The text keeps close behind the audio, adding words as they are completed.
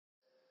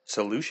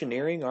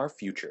Solutioneering Our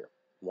Future.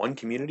 One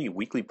Community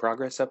Weekly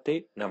Progress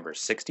Update, number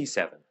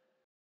 67.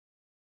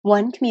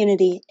 One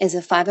Community is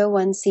a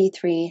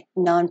 501c3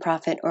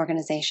 nonprofit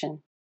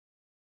organization.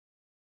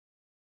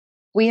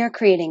 We are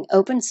creating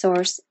open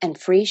source and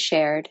free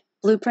shared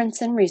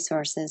blueprints and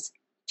resources,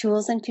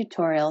 tools and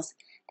tutorials,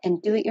 and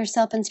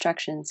do-it-yourself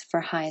instructions for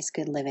highest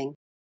good living.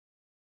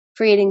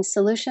 Creating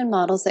solution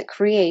models that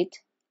create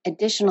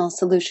additional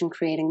solution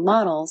creating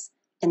models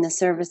in the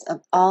service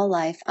of all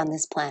life on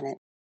this planet.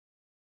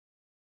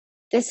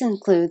 This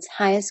includes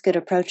highest good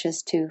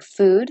approaches to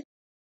food,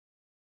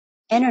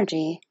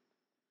 energy,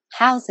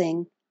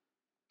 housing,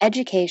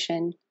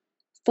 education,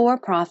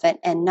 for-profit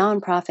and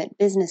nonprofit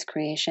business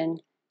creation,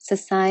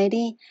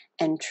 society,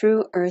 and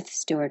true earth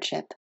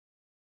stewardship.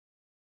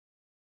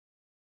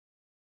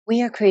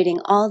 We are creating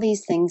all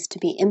these things to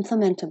be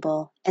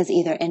implementable as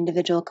either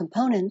individual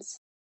components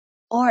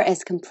or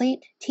as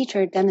complete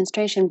teacher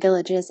demonstration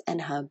villages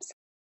and hubs.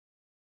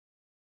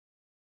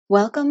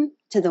 Welcome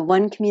to the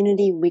One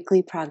Community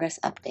Weekly Progress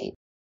Update.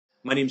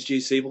 My name is Jay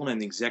Sable, and I'm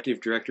the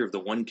Executive Director of the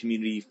One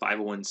Community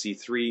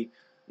 501c3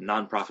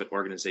 nonprofit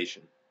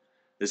organization.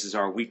 This is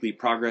our weekly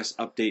progress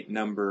update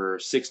number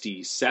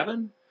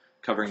 67,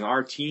 covering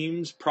our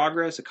team's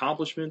progress,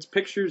 accomplishments,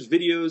 pictures,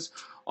 videos,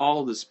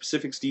 all the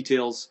specifics,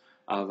 details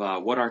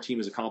of what our team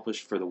has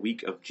accomplished for the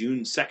week of June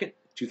 2nd,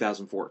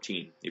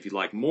 2014. If you'd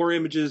like more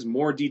images,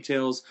 more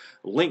details,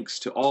 links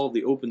to all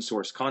the open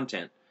source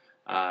content,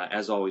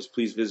 as always,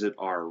 please visit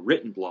our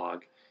written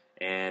blog.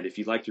 And if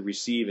you'd like to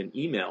receive an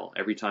email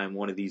every time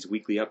one of these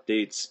weekly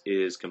updates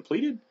is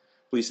completed,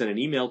 please send an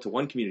email to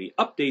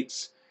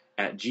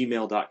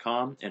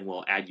onecommunityupdates@gmail.com and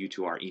we'll add you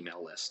to our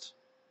email list.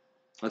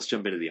 Let's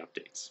jump into the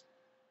updates.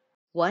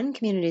 One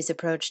Community's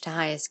approach to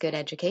highest good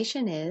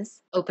education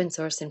is open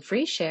source and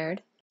free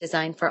shared,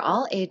 designed for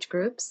all age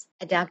groups,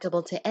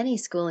 adaptable to any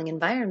schooling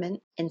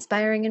environment,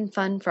 inspiring and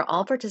fun for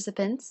all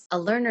participants, a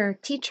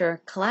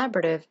learner-teacher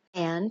collaborative,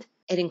 and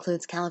it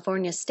includes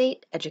California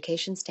state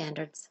education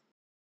standards.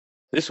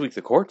 This week,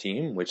 the core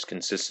team, which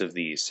consists of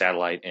the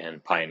Satellite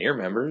and Pioneer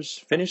members,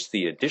 finished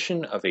the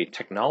addition of a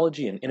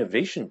Technology and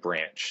Innovation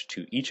branch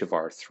to each of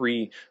our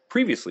 3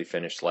 previously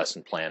finished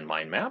lesson plan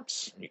mind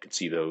maps. You can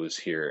see those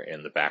here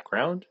in the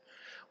background.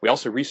 We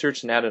also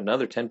researched and added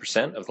another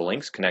 10% of the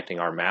links connecting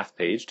our math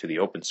page to the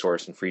open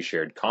source and free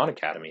shared Khan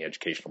Academy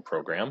educational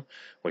program,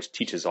 which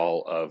teaches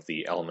all of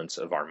the elements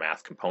of our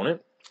math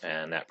component,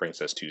 and that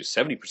brings us to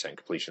 70%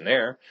 completion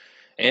there.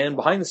 And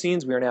behind the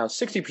scenes, we are now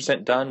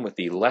 60% done with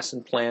the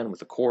lesson plan with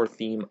the core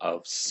theme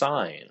of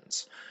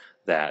signs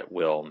that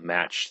will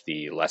match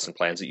the lesson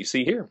plans that you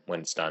see here when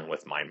it's done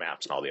with mind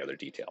maps and all the other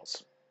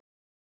details.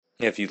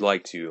 If you'd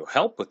like to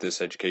help with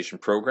this education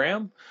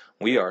program,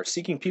 we are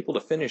seeking people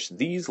to finish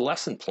these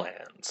lesson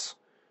plans.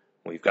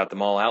 We've got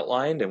them all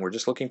outlined, and we're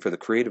just looking for the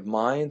creative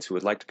minds who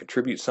would like to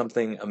contribute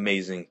something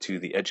amazing to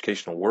the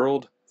educational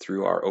world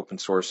through our open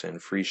source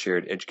and free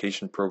shared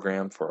education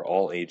program for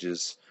all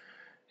ages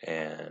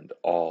and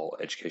all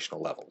educational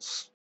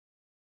levels.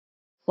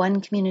 One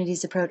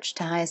Community's approach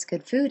to highest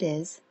good food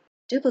is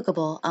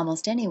duplicable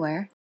almost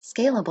anywhere,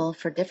 scalable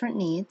for different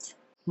needs,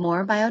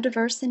 more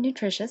biodiverse and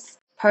nutritious,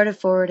 part of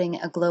forwarding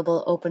a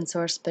global open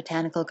source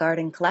botanical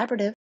garden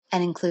collaborative,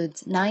 and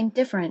includes 9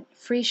 different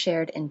free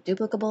shared and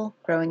duplicable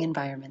growing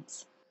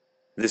environments.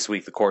 This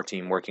week, the core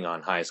team working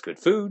on highest good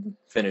food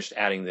finished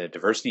adding the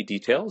diversity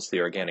details to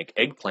the organic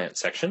eggplant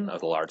section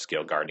of the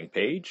large-scale gardening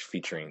page,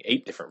 featuring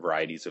 8 different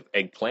varieties of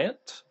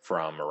eggplant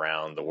from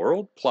around the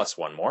world, plus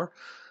 1 more.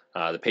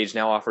 The page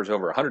now offers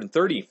over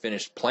 130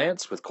 finished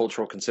plants with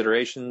cultural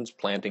considerations,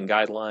 planting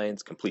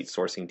guidelines, complete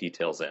sourcing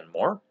details, and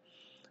more.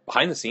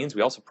 Behind the scenes,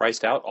 we also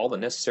priced out all the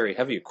necessary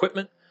heavy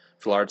equipment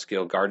for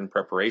large-scale garden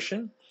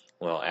preparation.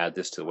 We'll add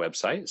this to the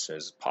website as soon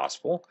as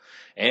possible.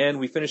 And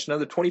we finished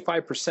another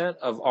 25%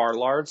 of our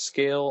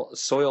large-scale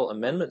soil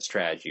amendment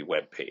strategy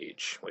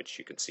webpage, which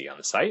you can see on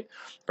the site,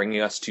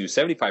 bringing us to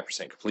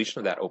 75% completion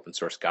of that open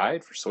source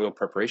guide for soil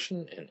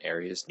preparation in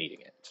areas needing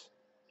it.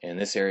 In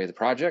this area of the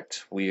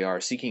project, we are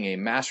seeking a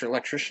master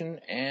electrician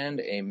and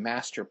a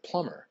master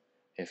plumber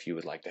if you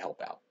would like to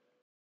help out.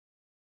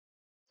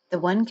 The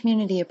One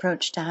Community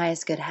approach to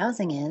highest good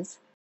housing is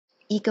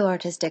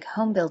eco-artistic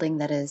home building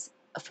that is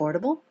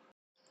affordable,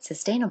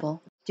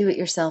 sustainable,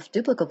 do-it-yourself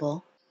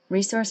duplicable,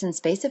 resource and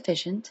space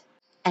efficient,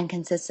 and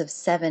consists of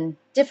 7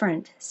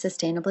 different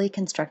sustainably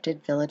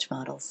constructed village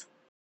models.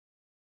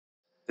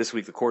 This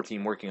week, the core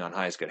team working on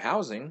highest good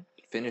housing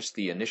finished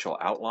the initial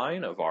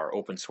outline of our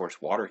open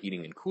source water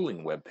heating and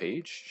cooling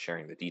webpage,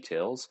 sharing the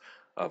details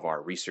of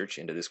our research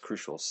into this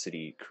crucial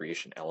city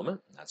creation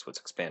element. That's what's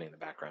expanding the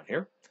background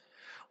here.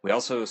 We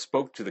also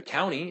spoke to the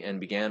county and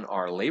began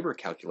our labor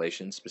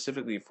calculations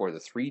specifically for the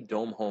 3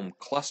 Dome Home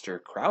Cluster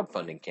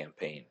crowdfunding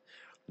campaign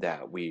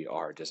that we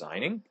are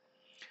designing.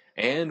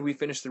 And we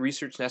finished the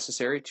research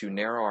necessary to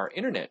narrow our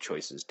internet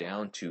choices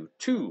down to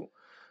 2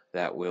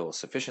 that will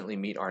sufficiently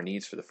meet our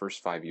needs for the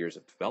first 5 years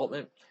of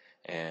development.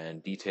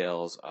 And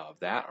details of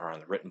that are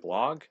on the written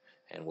blog,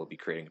 and we'll be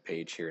creating a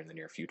page here in the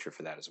near future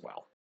for that as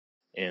well.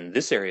 In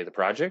this area of the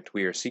project,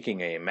 we are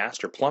seeking a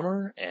master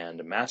plumber and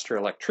a master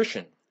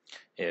electrician.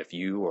 If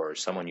you or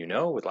someone you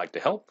know would like to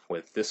help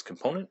with this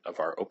component of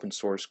our open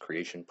source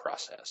creation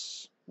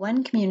process.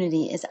 One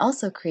community is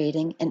also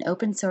creating an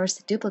open source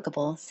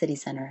duplicable city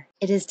center.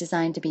 It is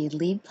designed to be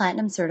LEED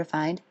Platinum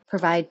certified,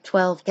 provide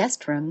 12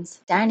 guest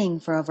rooms, dining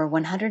for over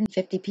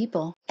 150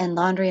 people, and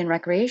laundry and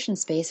recreation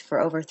space for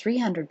over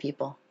 300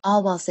 people,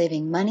 all while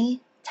saving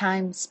money,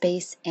 time,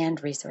 space,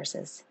 and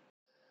resources.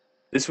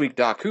 This week,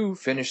 Daku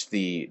finished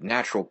the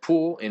natural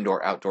pool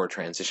indoor-outdoor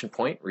transition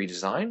point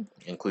redesign,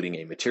 including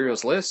a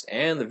materials list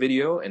and the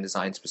video and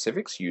design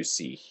specifics you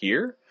see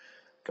here.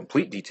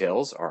 Complete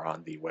details are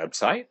on the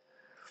website.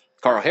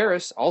 Carl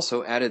Harris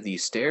also added the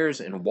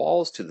stairs and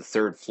walls to the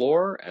third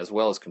floor, as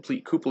well as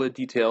complete cupola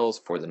details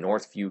for the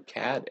Northview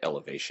CAD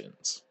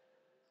elevations.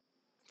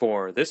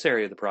 For this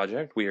area of the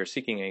project, we are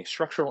seeking a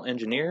structural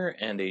engineer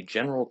and a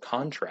general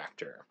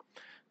contractor.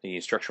 The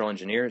structural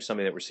engineer is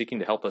somebody that we're seeking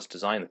to help us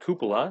design the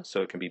cupola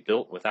so it can be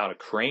built without a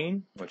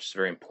crane, which is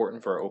very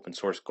important for our open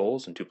source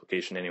goals and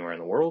duplication anywhere in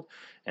the world.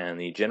 And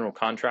the general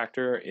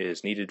contractor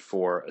is needed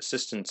for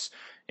assistance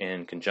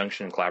in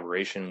conjunction and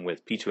collaboration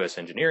with P2S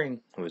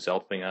Engineering, who is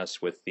helping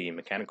us with the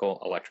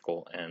mechanical,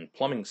 electrical, and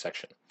plumbing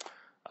section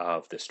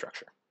of this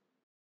structure.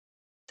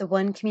 The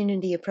one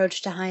community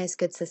approach to highest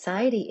good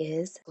society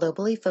is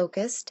globally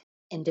focused,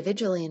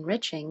 individually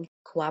enriching,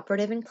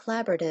 cooperative and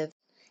collaborative,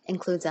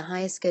 includes a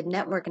highest good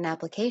network and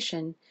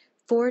application,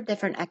 4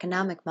 different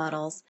economic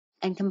models,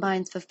 and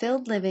combines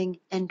fulfilled living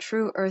and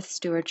true earth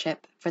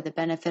stewardship for the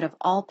benefit of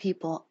all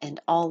people and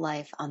all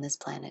life on this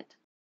planet.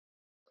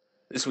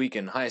 This week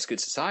in Highest Good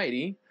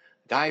Society,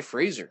 Guy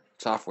Fraser,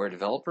 software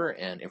developer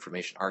and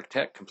information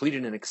architect,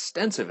 completed an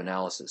extensive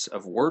analysis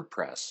of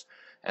WordPress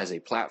as a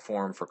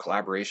platform for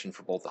collaboration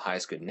for both the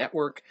Highest Good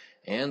network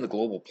and the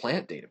global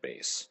plant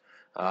database.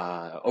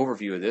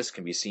 Overview of this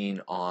can be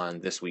seen on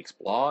this week's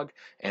blog,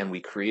 and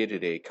we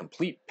created a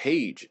complete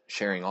page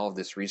sharing all of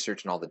this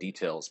research and all the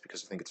details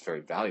because I think it's very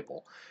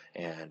valuable,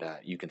 and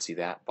you can see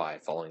that by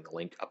following the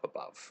link up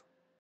above.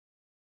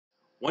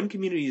 One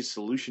community is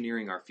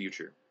solutioneering our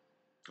future.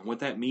 And what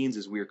that means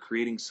is we are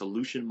creating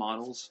solution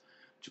models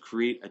to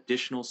create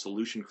additional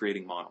solution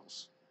creating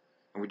models.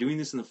 And we're doing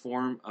this in the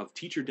form of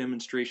teacher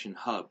demonstration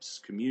hubs,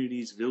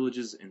 communities,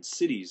 villages, and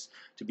cities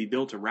to be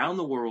built around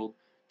the world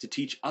to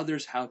teach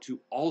others how to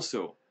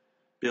also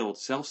build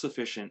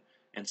self-sufficient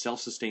and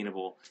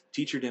self-sustainable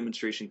teacher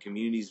demonstration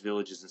communities,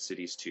 villages, and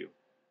cities too.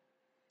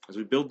 As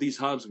we build these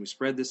hubs and we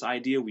spread this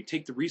idea, we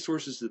take the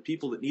resources to the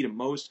people that need them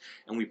most,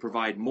 and we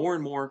provide more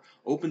and more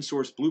open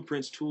source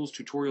blueprints, tools,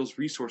 tutorials,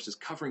 resources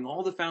covering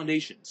all the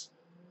foundations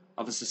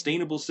of a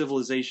sustainable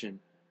civilization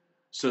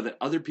so that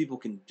other people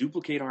can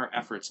duplicate our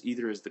efforts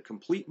either as the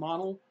complete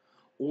model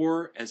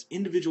or as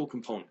individual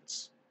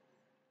components.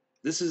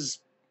 This is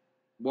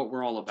what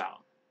we're all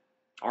about.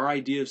 Our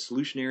idea of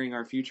solutioneering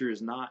our future is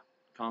not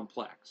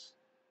complex.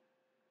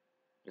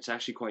 It's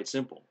actually quite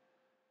simple.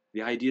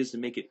 The idea is to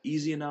make it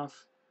easy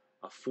enough,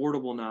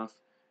 affordable enough,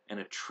 and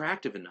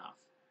attractive enough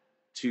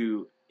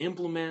to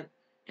implement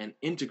and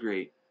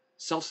integrate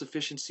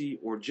self-sufficiency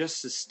or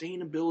just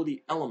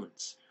sustainability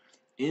elements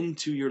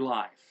into your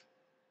life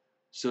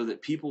so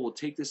that people will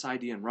take this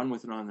idea and run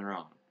with it on their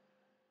own.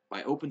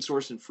 By open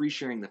source and free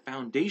sharing the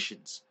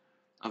foundations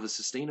of a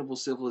sustainable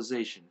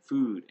civilization,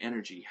 food,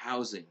 energy,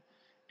 housing,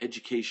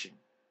 education,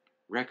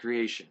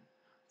 recreation,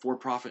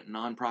 for-profit and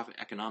non-profit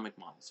economic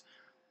models.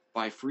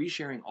 By free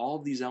sharing all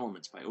of these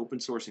elements, by open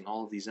sourcing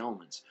all of these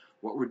elements,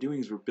 what we're doing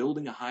is we're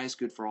building a highest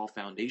good for all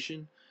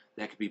foundation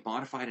that can be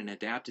modified and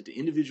adapted to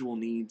individual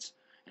needs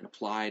and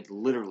applied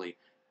literally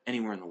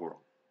anywhere in the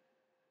world.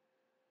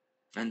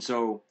 And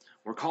so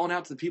we're calling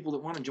out to the people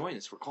that want to join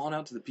us. We're calling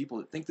out to the people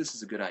that think this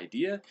is a good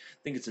idea,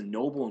 think it's a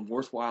noble and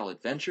worthwhile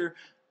adventure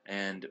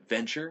and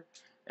venture,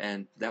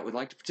 and that would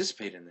like to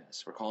participate in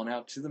this. We're calling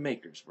out to the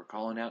makers. We're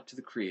calling out to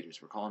the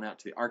creators. We're calling out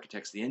to the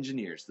architects, the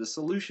engineers, the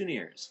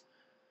solutioneers.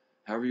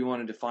 However you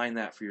want to define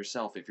that for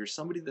yourself. If you're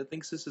somebody that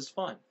thinks this is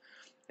fun,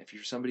 if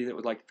you're somebody that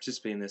would like to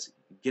participate in this,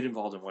 get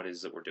involved in what it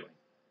is that we're doing.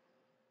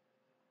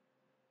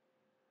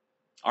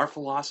 Our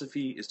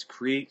philosophy is to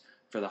create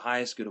for the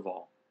highest good of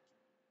all,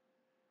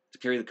 to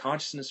carry the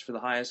consciousness for the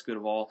highest good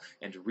of all,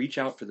 and to reach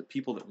out for the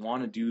people that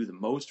want to do the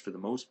most for the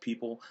most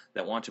people,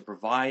 that want to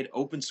provide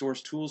open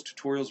source tools,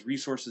 tutorials,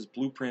 resources,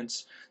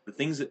 blueprints, the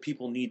things that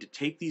people need to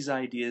take these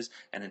ideas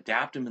and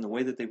adapt them in the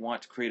way that they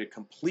want to create a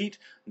complete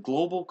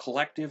global,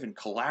 collective, and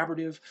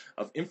collaborative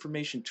of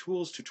information,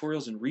 tools,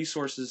 tutorials, and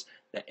resources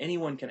that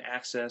anyone can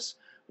access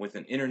with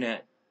an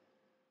internet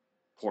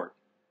port.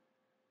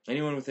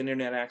 Anyone with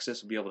internet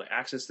access will be able to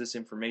access this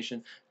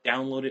information,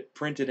 download it,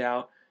 print it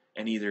out,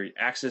 and either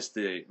access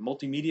the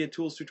multimedia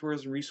tools,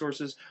 tutorials, and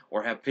resources,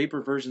 or have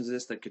paper versions of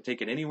this that could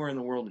take it anywhere in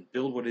the world and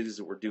build what it is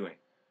that we're doing.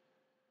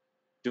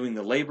 Doing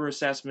the labor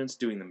assessments,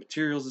 doing the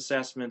materials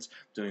assessments,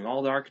 doing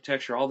all the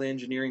architecture, all the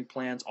engineering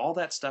plans, all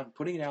that stuff,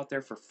 putting it out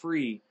there for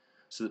free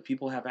so that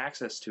people have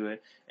access to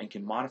it and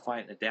can modify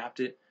it and adapt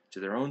it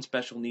to their own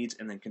special needs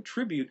and then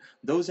contribute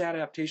those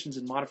adaptations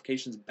and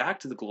modifications back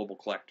to the global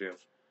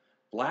collective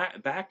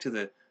back to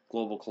the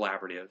global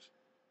collaborative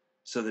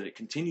so that it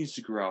continues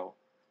to grow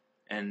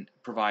and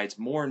provides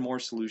more and more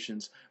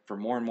solutions for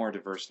more and more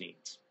diverse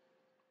needs.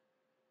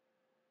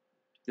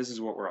 This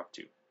is what we're up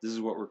to. This is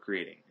what we're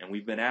creating. And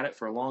we've been at it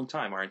for a long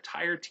time. Our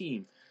entire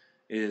team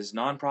is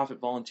nonprofit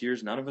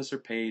volunteers. None of us are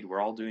paid. We're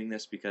all doing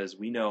this because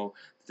we know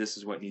that this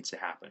is what needs to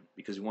happen,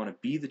 because we want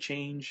to be the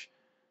change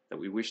that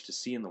we wish to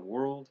see in the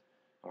world,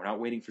 and we're not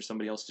waiting for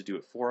somebody else to do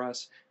it for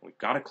us. And we've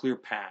got a clear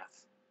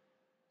path,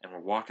 and we're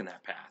walking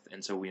that path.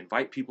 And so we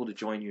invite people to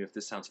join you. If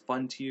this sounds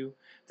fun to you,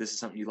 if this is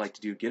something you'd like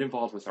to do, get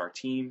involved with our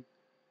team.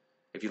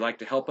 If you'd like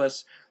to help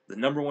us, the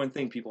number one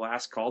thing people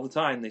ask all the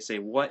time, they say,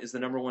 what is the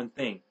number one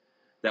thing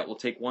that will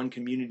take one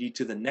community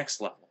to the next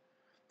level,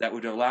 that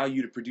would allow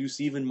you to produce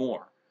even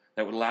more,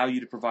 that would allow you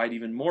to provide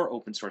even more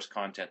open source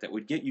content, that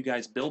would get you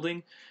guys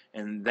building?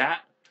 And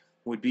that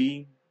would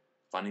be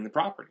funding the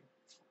property,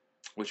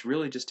 which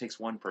really just takes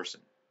one person.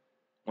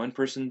 One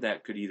person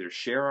that could either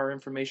share our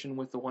information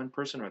with the one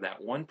person, or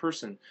that one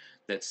person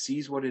that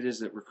sees what it is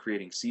that we're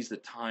creating, sees the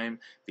time,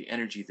 the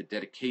energy, the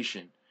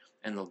dedication,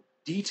 and the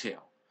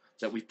detail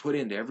that we put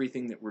into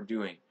everything that we're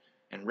doing,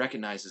 and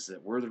recognizes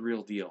that we're the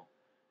real deal.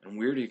 And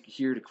we're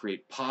here to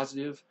create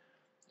positive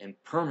and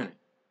permanent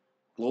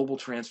global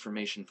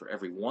transformation for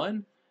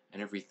everyone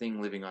and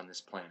everything living on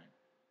this planet.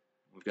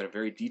 We've got a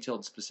very detailed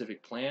and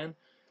specific plan,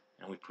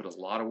 and we put a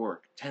lot of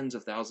work, tens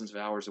of thousands of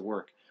hours of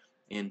work,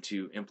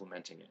 into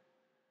implementing it.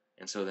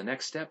 And so the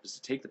next step is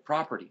to take the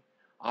property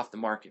off the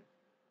market,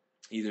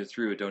 either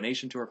through a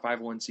donation to our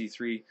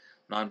 501c3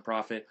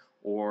 nonprofit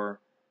or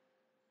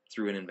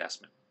through an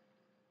investment.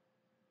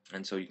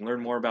 And so you can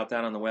learn more about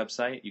that on the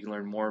website. You can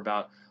learn more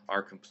about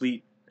our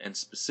complete and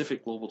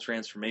specific global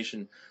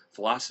transformation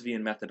philosophy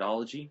and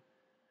methodology.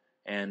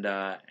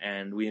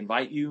 And we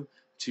invite you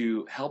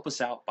to help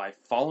us out by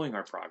following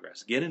our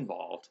progress. Get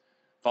involved,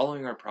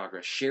 following our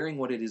progress, sharing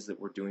what it is that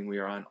we're doing. We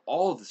are on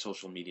all of the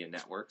social media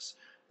networks.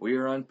 We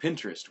are on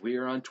Pinterest. We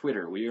are on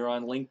Twitter. We are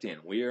on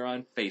LinkedIn. We are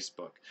on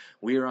Facebook.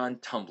 We are on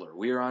Tumblr.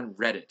 We are on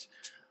Reddit.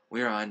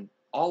 We are on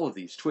all of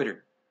these,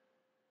 Twitter,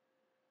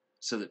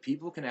 so that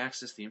people can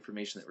access the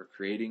information that we're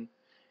creating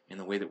in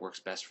the way that works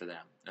best for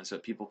them, and so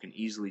that people can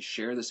easily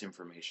share this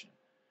information.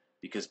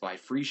 Because by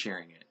free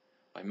sharing it,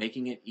 by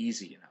making it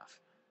easy enough,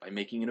 by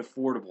making it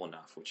affordable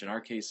enough, which in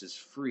our case is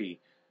free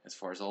as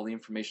far as all the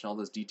information, all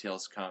those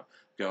details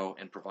go,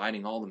 and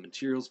providing all the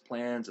materials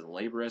plans and the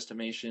labor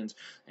estimations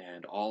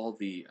and all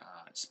the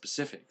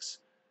specifics,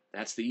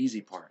 that's the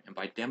easy part. And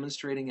by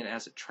demonstrating it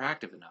as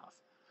attractive enough,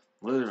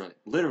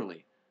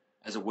 literally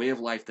as a way of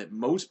life that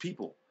most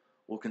people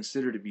will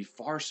consider to be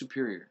far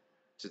superior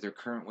to their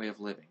current way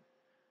of living,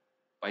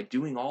 by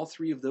doing all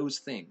three of those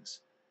things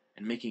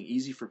and making it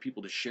easy for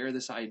people to share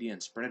this idea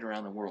and spread it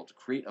around the world, to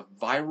create a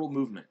viral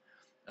movement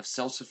of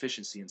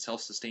self-sufficiency and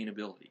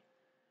self-sustainability,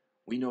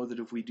 we know that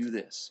if we do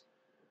this,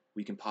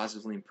 we can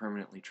positively and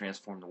permanently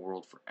transform the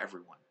world for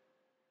everyone,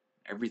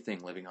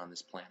 everything living on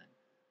this planet.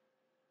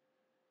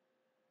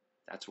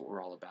 That's what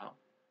we're all about.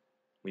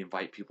 We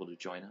invite people to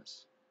join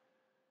us.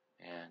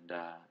 And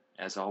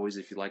as always,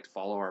 if you'd like to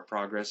follow our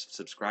progress,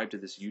 subscribe to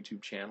this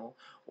YouTube channel,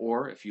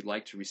 or if you'd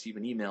like to receive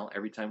an email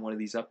every time one of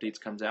these updates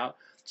comes out,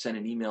 send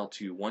an email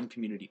to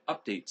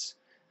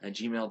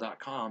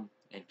onecommunityupdates@gmail.com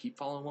and keep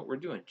following what we're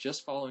doing.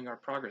 Just following our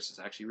progress is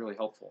actually really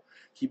helpful,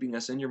 keeping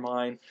us in your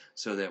mind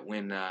so that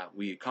when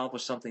we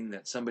accomplish something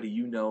that somebody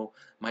you know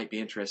might be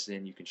interested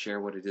in, you can share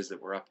what it is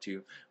that we're up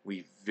to.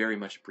 We very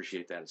much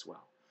appreciate that as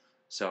well.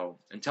 So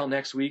until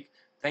next week,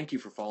 thank you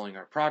for following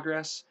our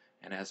progress,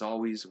 and as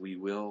always, we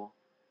will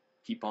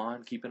keep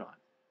on keeping on.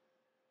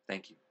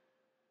 Thank you.